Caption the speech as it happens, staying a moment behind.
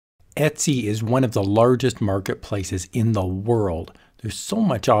Etsy is one of the largest marketplaces in the world. There's so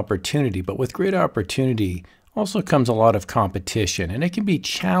much opportunity, but with great opportunity also comes a lot of competition, and it can be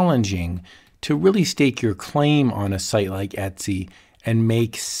challenging to really stake your claim on a site like Etsy and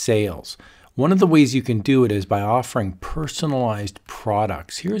make sales. One of the ways you can do it is by offering personalized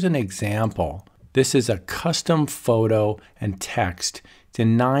products. Here's an example. This is a custom photo and text. It's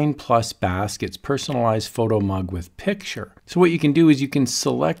in 9+ baskets, personalized photo mug with picture. So what you can do is you can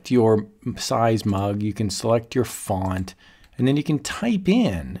select your size mug, you can select your font, and then you can type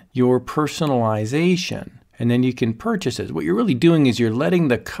in your personalization, and then you can purchase it. What you're really doing is you're letting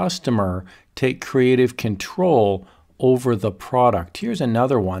the customer take creative control over the product. Here's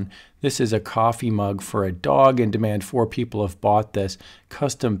another one. This is a coffee mug for a dog in demand. 4 people have bought this.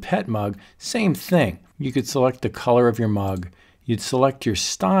 Custom pet mug, same thing. You could select the color of your mug, you'd select your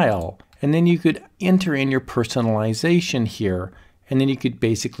style, and then you could enter in your personalization here, and then you could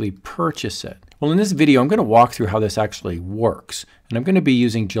basically purchase it. Well, in this video, I'm going to walk through how this actually works. And I'm going to be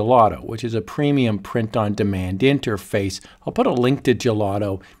using Gelato, which is a premium print-on-demand interface. I'll put a link to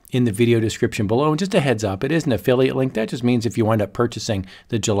Gelato in the video description below. And just a heads up, it is an affiliate link. That just means if you wind up purchasing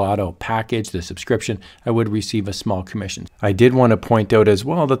the Gelato package, the subscription, I would receive a small commission. I did want to point out as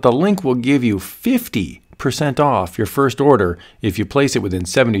well that the link will give you 50% off your first order if you place it within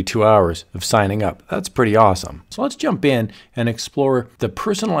 72 hours of signing up. That's pretty awesome. So let's jump in and explore the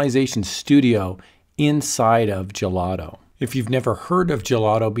personalization studio inside of Gelato. If you've never heard of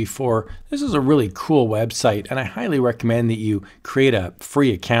Gelato before, this is a really cool website, and I highly recommend that you create a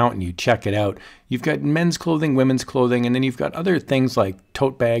free account and you check it out. You've got men's clothing, women's clothing, and then you've got other things like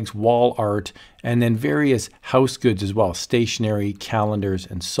tote bags, wall art, and then various house goods as well, stationery, calendars,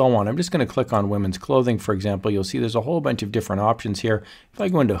 and so on. I'm just going to click on women's clothing, for example. You'll see there's a whole bunch of different options here. If I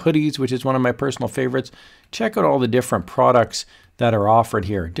go into hoodies, which is one of my personal favorites, check out all the different products that are offered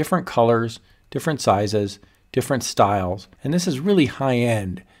here. Different colors, different sizes, different styles, and this is really high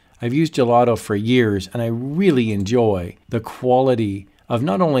end. I've used Gelato for years, and I really enjoy the quality of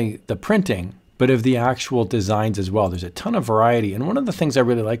not only the printing, but of the actual designs as well. There's a ton of variety, and one of the things I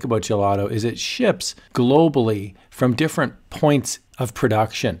really like about Gelato is it ships globally from different points of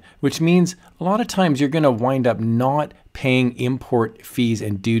production, which means a lot of times you're going to wind up not paying import fees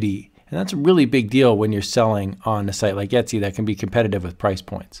and duty. And that's a really big deal when you're selling on a site like Etsy that can be competitive with price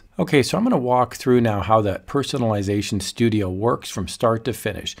points. Okay, so I'm going to walk through now how the personalization studio works from start to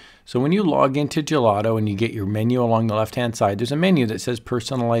finish. So when you log into Gelato and you get your menu along the left-hand side, there's a menu that says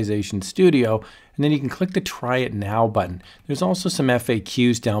Personalization Studio, and then you can click the Try It Now button. There's also some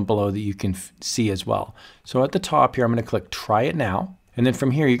FAQs down below that you can see as well. So at the top here, I'm going to click Try It Now, and then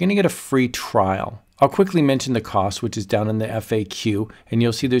from here, you're going to get a free trial. I'll quickly mention the cost, which is down in the FAQ, and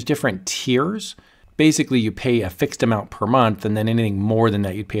you'll see there's different tiers. Basically, you pay a fixed amount per month, and then anything more than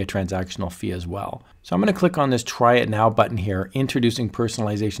that, you'd pay a transactional fee as well. So I'm going to click on this Try It Now button here, Introducing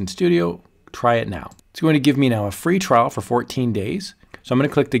Personalization Studio, Try It Now. It's going to give me now a free trial for 14 days. So I'm going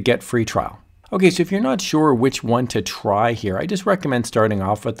to click the Get Free Trial. Okay, so if you're not sure which one to try here, I just recommend starting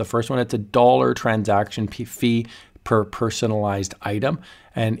off with the first one. It's a $1 transaction fee per personalized item.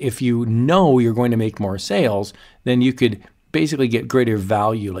 And if you know you're going to make more sales, then you could basically get greater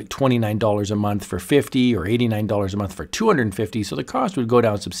value, like $29 a month for 50 or $89 a month for 250. So the cost would go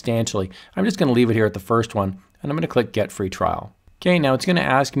down substantially. I'm just going to leave it here at the first one, and I'm going to click Get Free Trial. Okay, now it's going to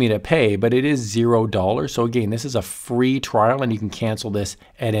ask me to pay, but it is $0. So again, this is a free trial, and you can cancel this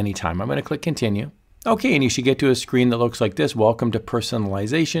at any time. I'm going to click Continue. Okay, and you should get to a screen that looks like this. Welcome to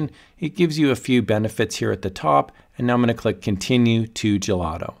Personalization. It gives you a few benefits here at the top, and now I'm going to click Continue to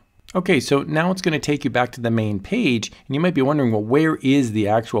Gelato. Okay, so now it's going to take you back to the main page, and you might be wondering, well, where is the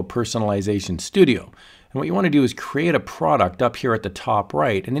actual Personalization Studio? And what you want to do is create a product up here at the top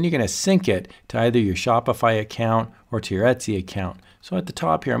right, and then you're going to sync it to either your Shopify account or to your Etsy account. So at the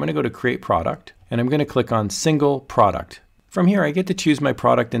top here, I'm going to go to Create Product, and I'm going to click on Single Product. From here, I get to choose my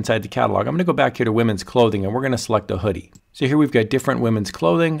product inside the catalog. I'm going to go back here to women's clothing, and we're going to select a hoodie. So here we've got different women's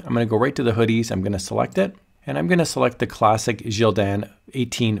clothing. I'm going to go right to the hoodies. I'm going to select it, and I'm going to select the classic Gildan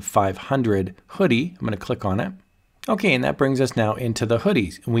 18500 hoodie. I'm going to click on it. Okay, and that brings us now into the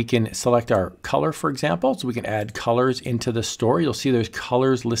hoodies. And we can select our color, for example, so we can add colors into the store. You'll see there's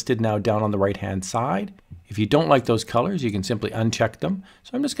colors listed now down on the right-hand side. If you don't like those colors, you can simply uncheck them.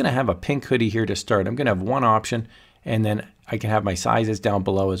 So I'm just going to have a pink hoodie here to start. I'm going to have one option, and then I can have my sizes down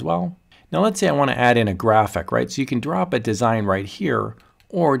below as well. Now let's say I want to add in a graphic, right? So you can drop a design right here,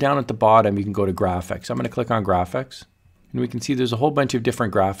 or down at the bottom you can go to graphics. I'm going to click on graphics, and we can see there's a whole bunch of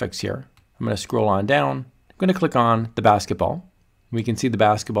different graphics here. I'm going to scroll on down. I'm going to click on the basketball. We can see the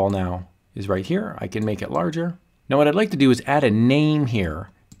basketball now is right here. I can make it larger. Now what I'd like to do is add a name here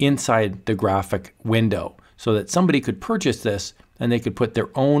inside the graphic window so that somebody could purchase this and they could put their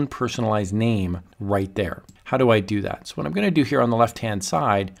own personalized name right there. How do I do that? So what I'm going to do here on the left-hand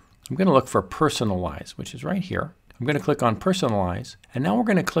side, I'm going to look for Personalize, which is right here. I'm going to click on Personalize, and now we're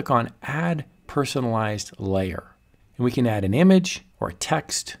going to click on Add Personalized Layer. And we can add an image or a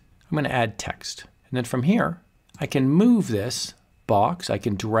text. I'm going to add text. And then from here, I can move this box. I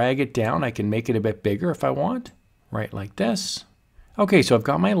can drag it down. I can make it a bit bigger if I want, right like this. Okay, so I've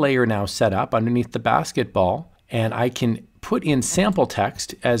got my layer now set up underneath the basketball, and I can put in sample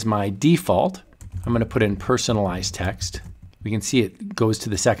text as my default. I'm going to put in personalized text. We can see it goes to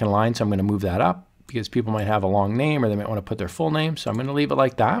the second line, so I'm going to move that up because people might have a long name or they might want to put their full name. So I'm going to leave it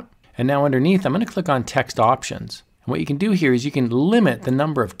like that. And now underneath, I'm going to click on text options. And what you can do here is you can limit the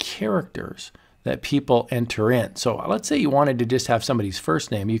number of characters that people enter in. So let's say you wanted to just have somebody's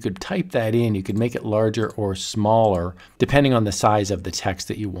first name. You could type that in. You could make it larger or smaller depending on the size of the text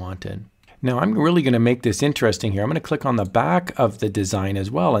that you wanted. Now I'm really going to make this interesting here. I'm going to click on the back of the design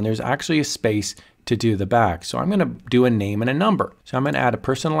as well, and there's actually a space to do the back. So I'm going to do a name and a number. So I'm going to add a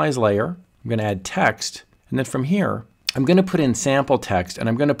personalized layer. I'm going to add text, and then from here I'm going to put in sample text, and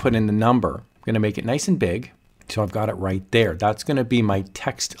I'm going to put in the number. I'm going to make it nice and big, so I've got it right there. That's going to be my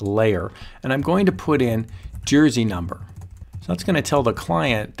text layer, and I'm going to put in jersey number. So that's going to tell the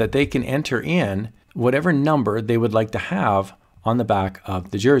client that they can enter in whatever number they would like to have on the back of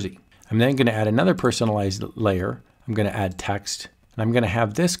the jersey. I'm then going to add another personalized layer. I'm going to add text, and I'm going to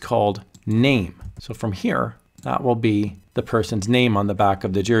have this called name. So from here, that will be the person's name on the back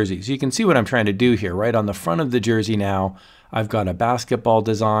of the jersey. So you can see what I'm trying to do here, right? On the front of the jersey now, I've got a basketball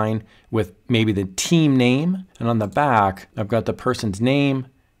design with maybe the team name, and on the back, I've got the person's name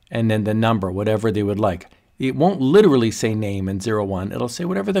and then the number, whatever they would like. It won't literally say name and 01. It'll say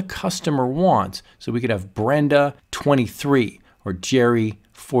whatever the customer wants. So we could have Brenda 23 or Jerry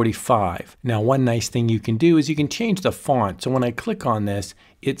 45. Now, one nice thing you can do is you can change the font. So when I click on this,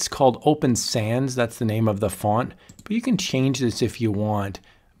 it's called Open Sans. That's the name of the font. But you can change this if you want.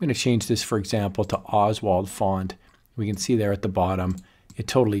 I'm going to change this, for example, to Oswald font. We can see there at the bottom, it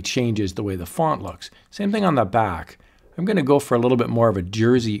totally changes the way the font looks. Same thing on the back. I'm going to go for a little bit more of a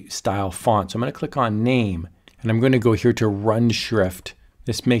jersey style font. So I'm going to click on name, and I'm going to go here to run shrift.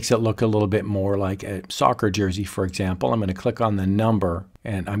 This makes it look a little bit more like a soccer jersey, for example. I'm going to click on the number,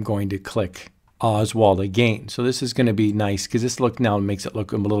 and I'm going to click Oswald again. So this is going to be nice because this look now makes it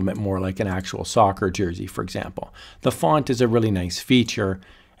look a little bit more like an actual soccer jersey, for example. The font is a really nice feature,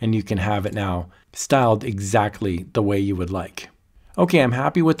 and you can have it now styled exactly the way you would like. Okay, I'm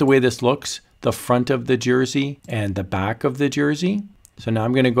happy with the way this looks, the front of the jersey and the back of the jersey. So now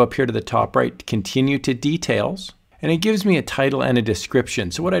I'm going to go up here to the top right, continue to details, and it gives me a title and a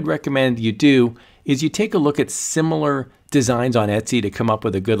description. So what I'd recommend you do is you take a look at similar designs on Etsy to come up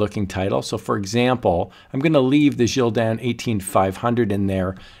with a good looking title. So for example, I'm going to leave the Gelato 18500 in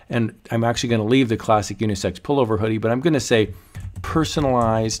there, and I'm actually going to leave the classic unisex pullover hoodie, but I'm going to say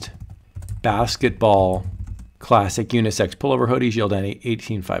personalized basketball classic unisex pullover hoodie, Gelato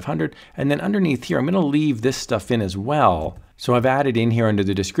 18500. And then underneath here, I'm going to leave this stuff in as well. So I've added in here under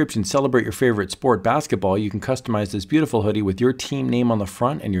the description, celebrate your favorite sport, basketball. You can customize this beautiful hoodie with your team name on the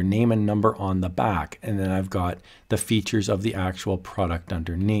front and your name and number on the back. And then I've got the features of the actual product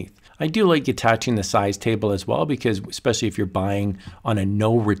underneath. I do like attaching the size table as well, because especially if you're buying on a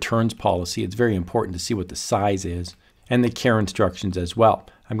no returns policy, it's very important to see what the size is, and the care instructions as well.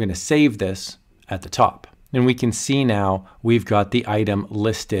 I'm going to save this at the top. And we can see now we've got the item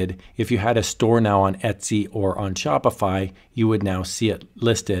listed. If you had a store now on Etsy or on Shopify, you would now see it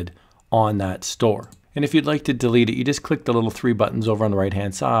listed on that store. And if you'd like to delete it, you just click the little 3 buttons over on the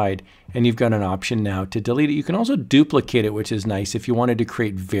right-hand side, and you've got an option now to delete it. You can also duplicate it, which is nice. If you wanted to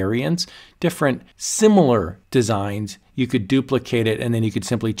create variants, different similar designs, you could duplicate it, and then you could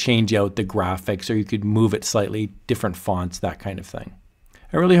simply change out the graphics, or you could move it slightly, different fonts, that kind of thing.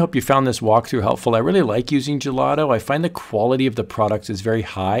 I really hope you found this walkthrough helpful. I really like using Gelato. I find the quality of the products is very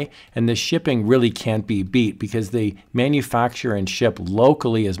high, and the shipping really can't be beat because they manufacture and ship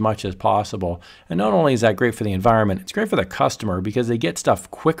locally as much as possible. And not only is that great for the environment, it's great for the customer because they get stuff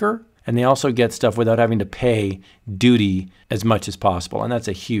quicker, and they also get stuff without having to pay duty as much as possible, and that's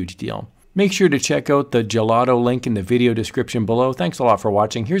a huge deal. Make sure to check out the Gelato link in the video description below. Thanks a lot for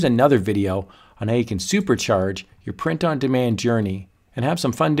watching. Here's another video on how you can supercharge your print-on-demand journey and have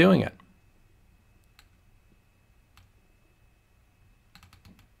some fun doing it.